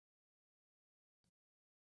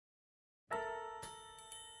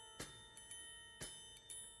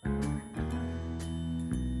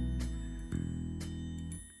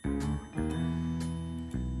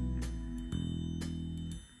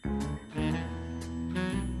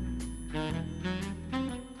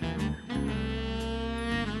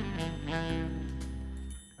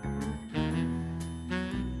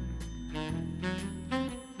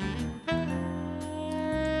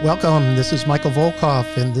Welcome, this is Michael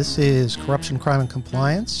Volkov, and this is Corruption, Crime, and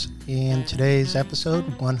Compliance. In today's episode,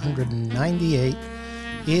 198,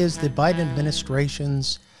 is the Biden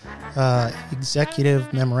administration's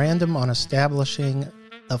executive memorandum on establishing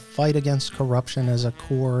the fight against corruption as a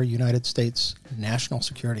core United States national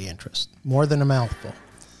security interest. More than a mouthful.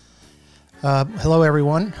 Hello,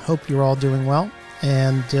 everyone. Hope you're all doing well.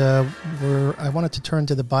 And I wanted to turn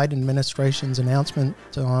to the Biden administration's announcement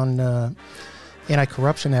on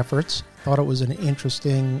anti-corruption efforts. Thought it was an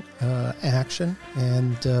interesting action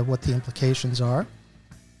and what the implications are.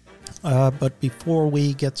 But before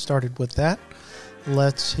we get started with that,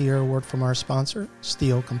 let's hear a word from our sponsor,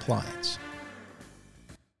 Steele Compliance.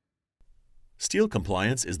 Steele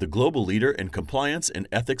Compliance is the global leader in compliance and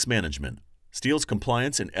ethics management. Steele's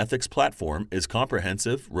compliance and ethics platform is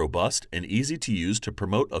comprehensive, robust, and easy to use to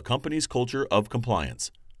promote a company's culture of compliance.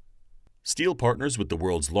 Steele partners with the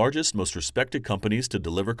world's largest, most respected companies to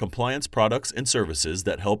deliver compliance products and services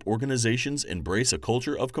that help organizations embrace a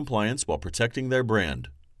culture of compliance while protecting their brand.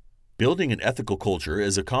 Building an ethical culture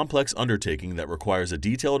is a complex undertaking that requires a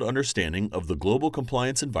detailed understanding of the global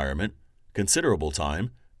compliance environment, considerable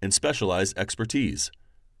time, and specialized expertise.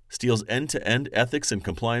 Steele's end-to-end ethics and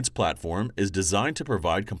compliance platform is designed to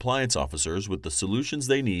provide compliance officers with the solutions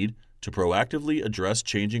they need to proactively address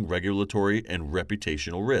changing regulatory and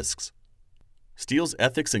reputational risks. Steele's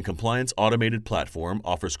ethics and compliance automated platform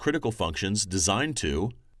offers critical functions designed to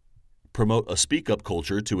promote a speak-up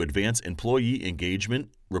culture to advance employee engagement,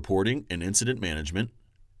 reporting, and incident management,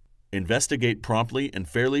 investigate promptly and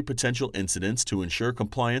fairly potential incidents to ensure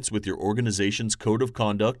compliance with your organization's code of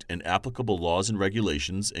conduct and applicable laws and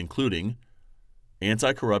regulations, including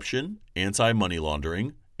anti-corruption, anti-money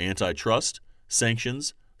laundering, antitrust,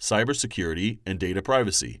 sanctions, cybersecurity, and data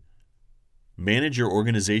privacy. Manage your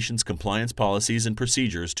organization's compliance policies and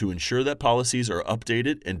procedures to ensure that policies are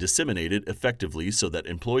updated and disseminated effectively so that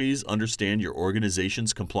employees understand your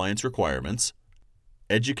organization's compliance requirements.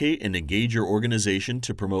 Educate and engage your organization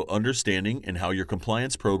to promote understanding and how your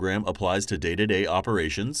compliance program applies to day-to-day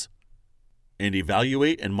operations. And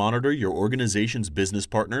evaluate and monitor your organization's business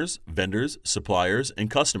partners, vendors, suppliers,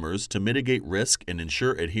 and customers to mitigate risk and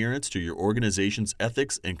ensure adherence to your organization's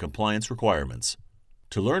ethics and compliance requirements.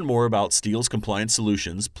 To learn more about Steele's compliance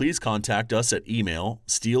solutions, please contact us at email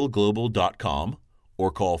steeleglobal.com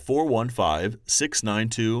or call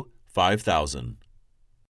 415-692-5000.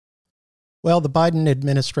 Well, the Biden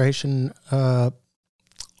administration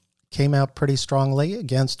came out pretty strongly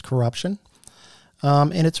against corruption.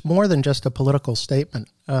 And it's more than just a political statement.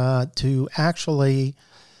 To actually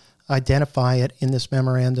identify it in this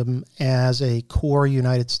memorandum as a core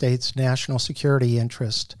United States national security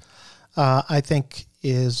interest, I think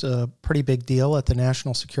is a pretty big deal at the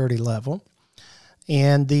national security level.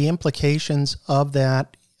 And the implications of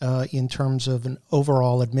that in terms of an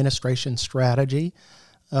overall administration strategy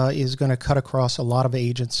is going to cut across a lot of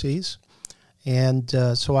agencies. And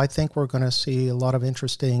so I think we're going to see a lot of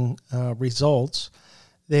interesting results.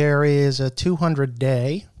 There is a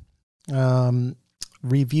 200-day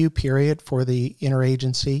review period for the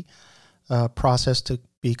interagency process to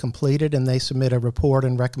be completed, and they submit a report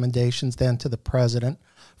and recommendations then to the president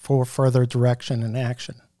for further direction and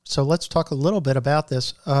action. So let's talk a little bit about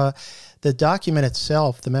this. The document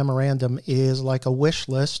itself, the memorandum, is like a wish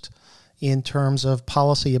list in terms of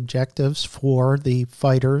policy objectives for the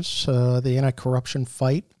fighters, the anti-corruption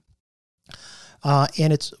fight.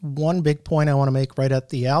 And it's one big point I want to make right at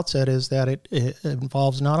the outset is that it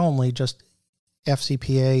involves not only just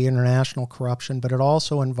FCPA international corruption, but it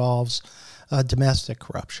also involves domestic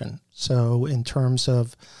corruption. So in terms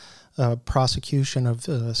of prosecution of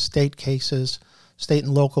state cases, state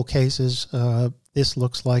and local cases, this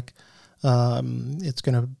looks like it's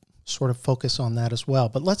going to sort of focus on that as well.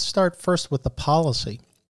 But let's start first with the policy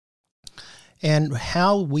and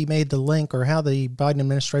how we made the link, or how the Biden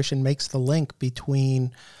administration makes the link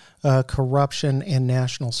between corruption and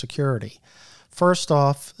national security. First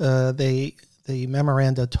off, the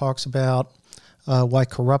memoranda talks about why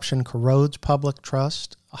corruption corrodes public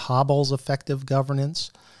trust, hobbles effective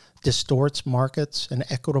governance, distorts markets and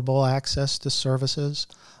equitable access to services,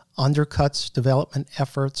 undercuts development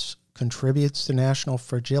efforts, contributes to national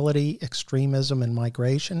fragility, extremism, and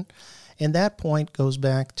migration. And that point goes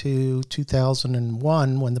back to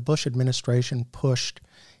 2001 when the Bush administration pushed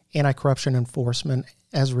anti-corruption enforcement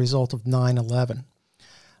as a result of 9/11.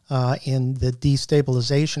 In the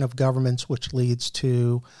destabilization of governments, which leads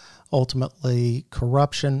to ultimately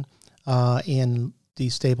corruption and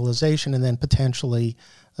destabilization, and then potentially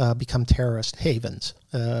become terrorist havens.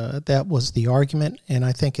 That was the argument, and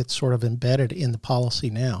I think it's sort of embedded in the policy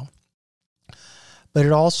now. But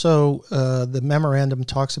it also, the memorandum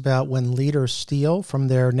talks about when leaders steal from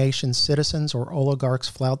their nation's citizens or oligarchs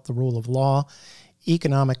flout the rule of law,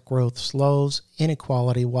 economic growth slows,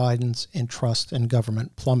 inequality widens, and trust in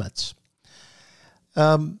government plummets.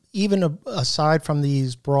 Even aside from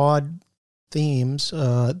these broad themes,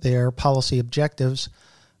 their policy objectives,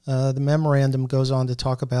 the memorandum goes on to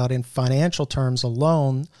talk about, in financial terms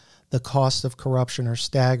alone, the costs of corruption are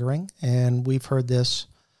staggering, and we've heard this,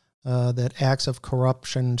 that acts of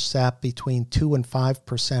corruption sap between 2 and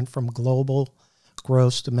 5% from global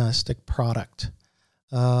gross domestic product.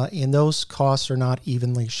 And those costs are not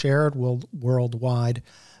evenly shared worldwide.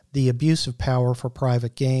 The abuse of power for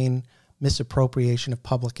private gain, misappropriation of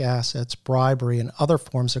public assets, bribery, and other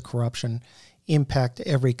forms of corruption impact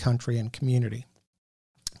every country and community.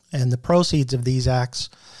 And the proceeds of these acts,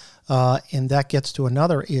 and that gets to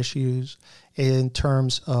another issues in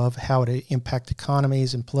terms of how it impacts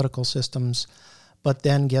economies and political systems, but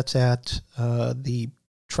then gets at the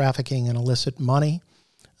trafficking in illicit money,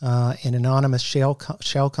 and anonymous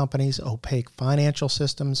shell companies, opaque financial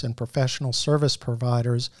systems, and professional service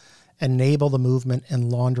providers enable the movement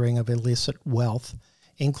and laundering of illicit wealth,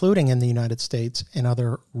 including in the United States and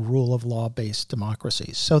other rule of law-based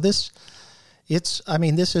democracies. So this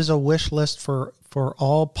is a wish list for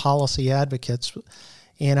all policy advocates,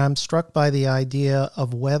 and I'm struck by the idea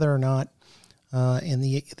of whether or not, and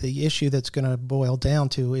the issue that's going to boil down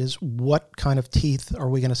to is what kind of teeth are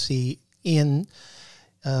we going to see in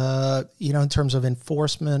terms of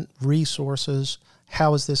enforcement, resources.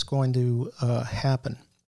 How is this going to happen,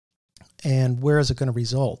 and where is it going to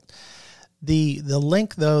result? The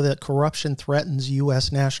link, though, that corruption threatens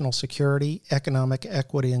U.S. national security, economic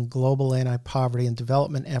equity, and global anti-poverty and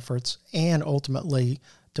development efforts, and ultimately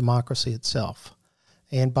democracy itself.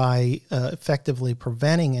 And by effectively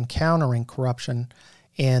preventing and countering corruption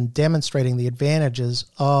and demonstrating the advantages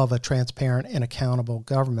of a transparent and accountable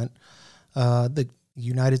government, the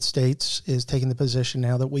United States is taking the position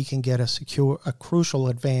now that we can get a crucial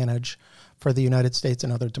advantage for the United States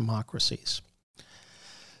and other democracies.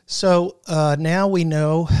 So now we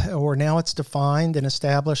know, or now it's defined and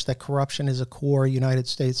established, that corruption is a core United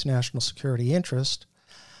States national security interest.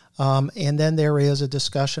 And then there is a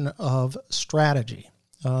discussion of strategy,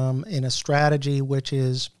 and a strategy which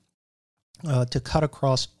is to cut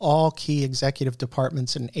across all key executive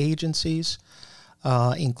departments and agencies,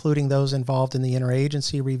 including those involved in the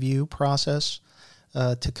interagency review process,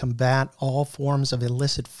 to combat all forms of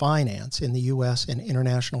illicit finance in the U.S. and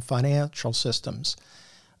international financial systems,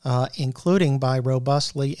 including by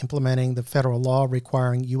robustly implementing the federal law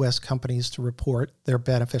requiring U.S. companies to report their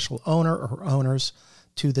beneficial owner or owners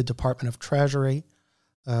to the Department of Treasury,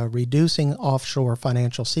 reducing offshore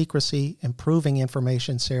financial secrecy, improving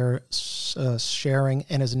information sharing,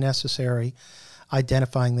 and, as necessary,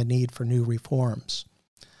 identifying the need for new reforms.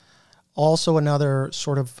 Also, another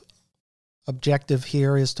sort of objective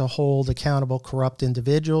here is to hold accountable corrupt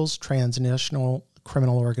individuals, transnational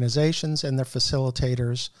criminal organizations, and their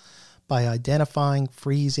facilitators by identifying,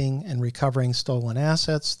 freezing, and recovering stolen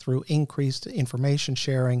assets through increased information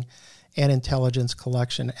sharing and intelligence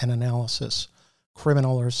collection and analysis,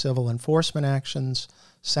 criminal or civil enforcement actions,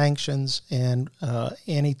 sanctions, and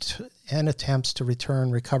attempts to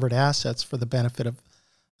return recovered assets for the benefit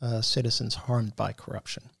of citizens harmed by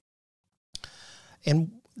corruption.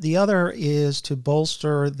 And the other is to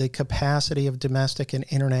bolster the capacity of domestic and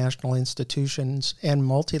international institutions and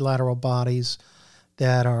multilateral bodies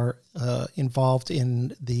that are involved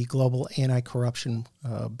in the global anti-corruption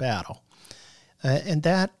battle. And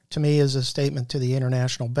that, to me, is a statement to the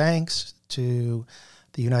international banks, to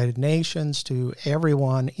the United Nations, to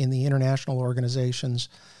everyone in the international organizations,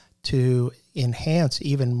 to enhance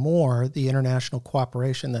even more the international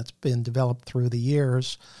cooperation that's been developed through the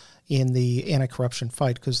years in the anti-corruption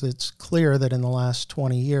fight, because it's clear that in the last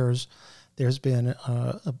 20 years there's been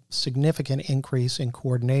a significant increase in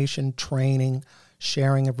coordination, training,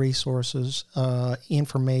 sharing of resources,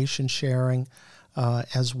 information sharing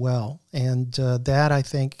as well. And that, I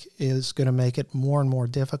think, is going to make it more and more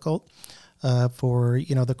difficult for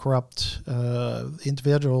the corrupt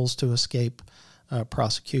individuals to escape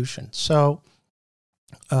prosecution. So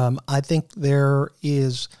I think there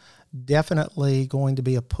is definitely going to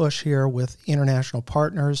be a push here with international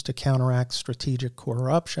partners to counteract strategic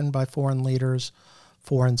corruption by foreign leaders,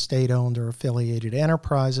 foreign state-owned or affiliated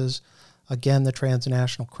enterprises, again, the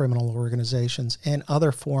transnational criminal organizations, and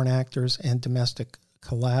other foreign actors and domestic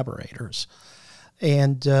collaborators.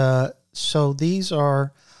 And so these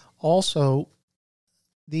are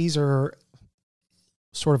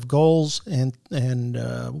sort of goals and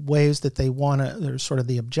ways that they want to, they're sort of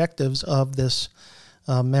the objectives of this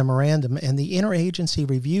memorandum. And the interagency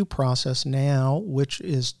review process now, which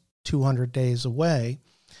is 200 days away,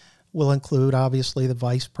 will include, obviously, the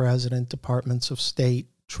Vice President, Departments of State,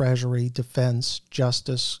 Treasury, Defense,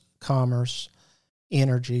 Justice, Commerce,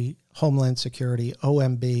 Energy, Homeland Security,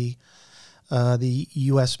 OMB, the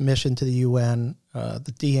U.S. mission to the UN,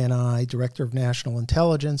 the DNI, Director of National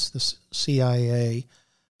Intelligence, the CIA,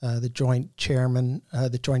 the Joint Chairman,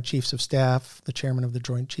 the Joint Chiefs of Staff, the Chairman of the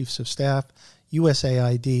Joint Chiefs of Staff,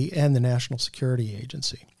 USAID, and the National Security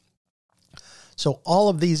Agency. So all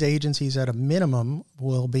of these agencies, at a minimum,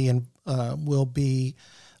 will be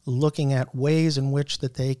looking at ways in which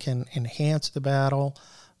that they can enhance the battle,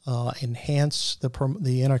 enhance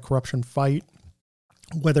the anti-corruption fight,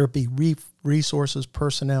 whether it be resources,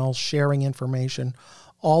 personnel, sharing information,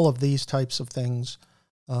 all of these types of things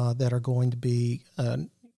that are going to be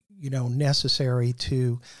necessary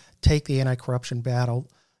to take the anti-corruption battle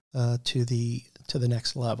to the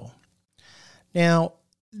next level. Now,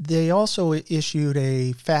 they also issued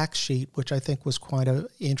a fact sheet, which I think was quite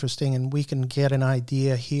interesting, and we can get an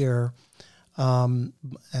idea here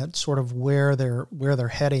at sort of where they're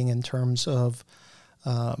heading in terms of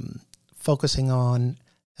focusing on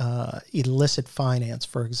illicit finance,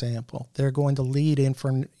 for example. They're going to lead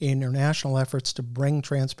international efforts to bring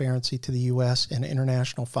transparency to the U.S. and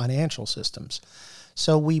international financial systems.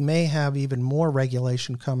 So we may have even more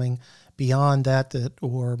regulation coming beyond that,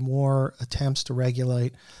 or more attempts to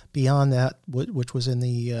regulate beyond that, which was in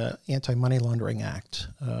the Anti-Money Laundering Act,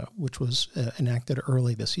 which was enacted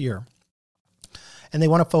early this year. And they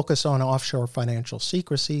want to focus on offshore financial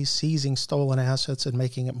secrecy, seizing stolen assets, and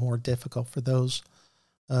making it more difficult for those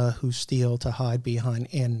who steal to hide behind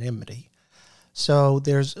anonymity. So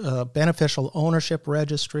there's beneficial ownership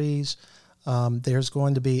registries. There's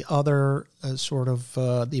going to be other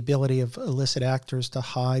the ability of illicit actors to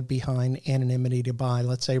hide behind anonymity to buy,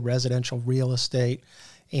 let's say, residential real estate.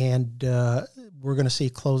 And we're going to see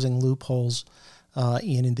closing loopholes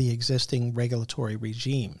in the existing regulatory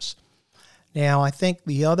regimes. Now, I think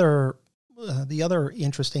the other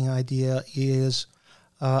interesting idea is,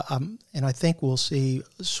 and I think we'll see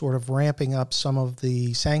sort of ramping up some of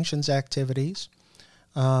the sanctions activities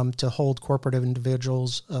to hold corporate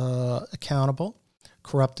individuals accountable,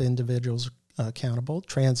 corrupt individuals accountable,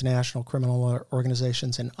 transnational criminal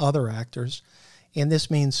organizations, and other actors. And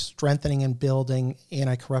this means strengthening and building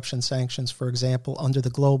anti-corruption sanctions, for example, under the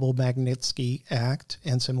Global Magnitsky Act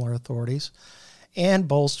and similar authorities, and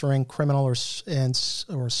bolstering criminal or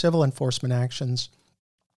civil enforcement actions,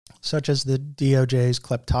 such as the DOJ's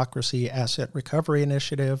Kleptocracy Asset Recovery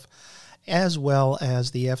Initiative, as well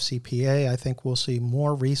as the FCPA. I think we'll see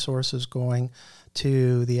more resources going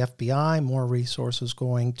to the FBI, more resources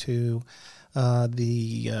going to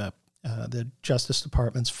the Justice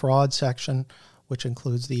Department's fraud section, which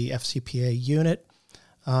includes the FCPA unit.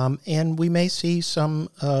 And we may see some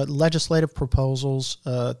legislative proposals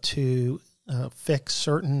to fix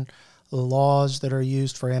certain laws that are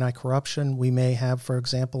used for anti-corruption. We may have, for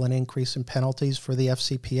example, an increase in penalties for the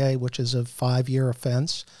FCPA, which is a 5-year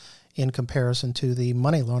offense, in comparison to the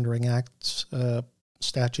Money Laundering Act's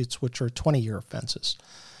statutes, which are 20-year offenses.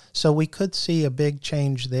 So we could see a big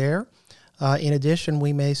change there. In addition,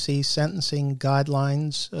 we may see sentencing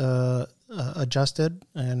guidelines adjusted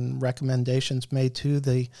and recommendations made to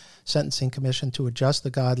the Sentencing Commission to adjust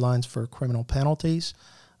the guidelines for criminal penalties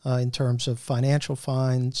in terms of financial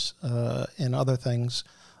fines and other things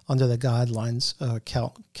under the guidelines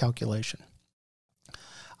calculation.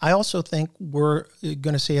 I also think we're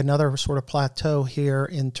going to see another sort of plateau here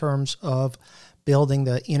in terms of building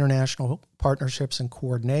the international partnerships and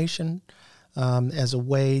coordination as a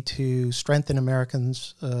way to strengthen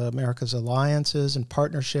America's alliances and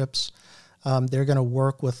partnerships. They're going to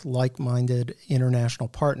work with like-minded international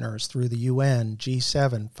partners through the UN,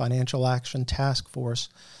 G7, Financial Action Task Force,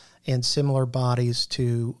 and similar bodies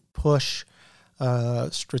to push,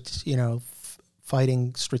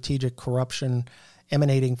 fighting strategic corruption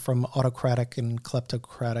emanating from autocratic and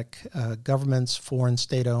kleptocratic governments, foreign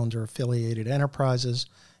state-owned or affiliated enterprises,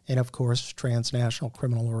 and, of course, transnational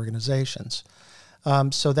criminal organizations.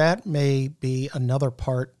 So that may be another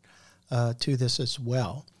part to this as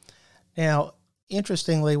well. Now,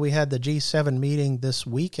 interestingly, we had the G7 meeting this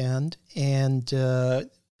weekend, and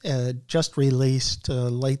just released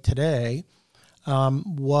late today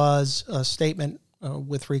was a statement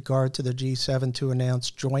with regard to the G7 to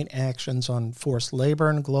announce joint actions on forced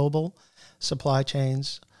labor and global supply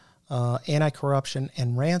chains, anti-corruption,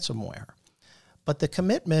 and ransomware. But the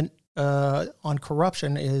commitment on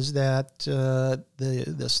corruption is that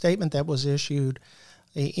the statement that was issued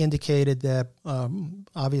indicated that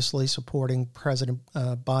obviously supporting President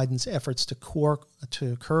Biden's efforts to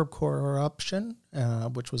curb corruption,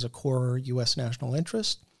 which was a core U.S. national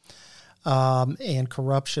interest, and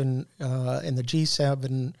corruption, and the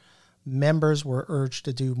G7 members were urged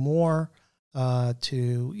to do more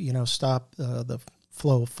to stop the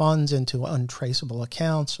flow of funds into untraceable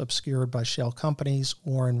accounts obscured by shell companies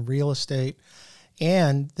or in real estate,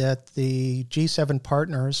 and that the G7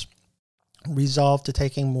 partners resolved to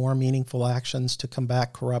taking more meaningful actions to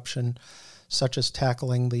combat corruption, such as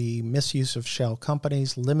tackling the misuse of shell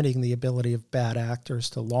companies, limiting the ability of bad actors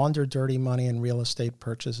to launder dirty money in real estate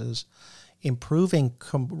purchases, improving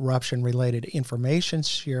corruption-related information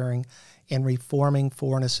sharing, and reforming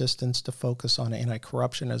foreign assistance to focus on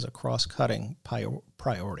anti-corruption as a cross-cutting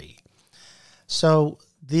priority. So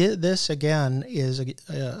this, again, is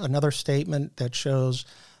another statement that shows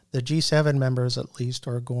the G7 members, at least,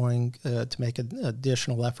 are going to make an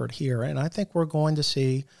additional effort here. And I think we're going to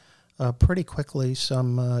see pretty quickly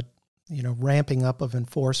some, ramping up of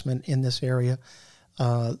enforcement in this area,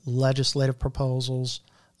 legislative proposals,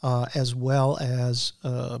 as well as,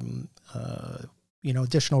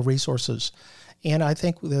 additional resources. And I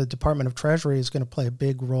think the Department of Treasury is going to play a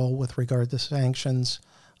big role with regard to sanctions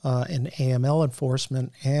and AML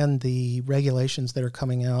enforcement and the regulations that are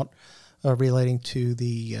coming out relating to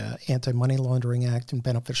the Anti-Money Laundering Act and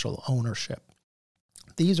beneficial ownership.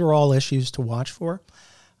 These are all issues to watch for,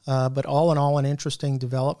 but all in all, an interesting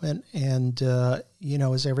development. And,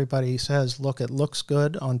 as everybody says, look, it looks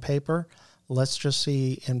good on paper. Let's just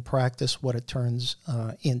see in practice what it turns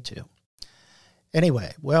into.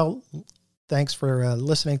 Anyway, well, thanks for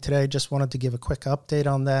listening today. Just wanted to give a quick update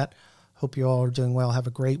on that. Hope you all are doing well. Have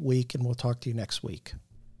a great week, and we'll talk to you next week.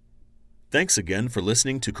 Thanks again for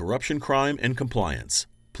listening to Corruption, Crime, and Compliance.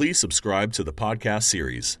 Please subscribe to the podcast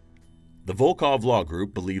series. The Volkov Law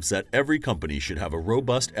Group believes that every company should have a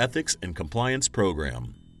robust ethics and compliance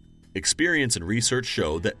program. Experience and research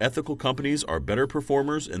show that ethical companies are better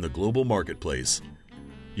performers in the global marketplace.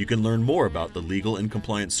 You can learn more about the legal and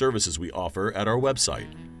compliance services we offer at our website,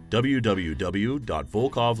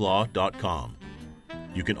 www.volkovlaw.com.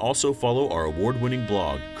 You can also follow our award-winning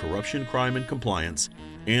blog, Corruption, Crime, and Compliance,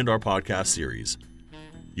 and our podcast series.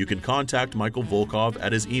 You can contact Michael Volkov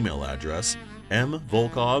at his email address,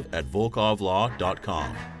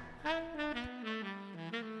 mvolkov@volkovlaw.com.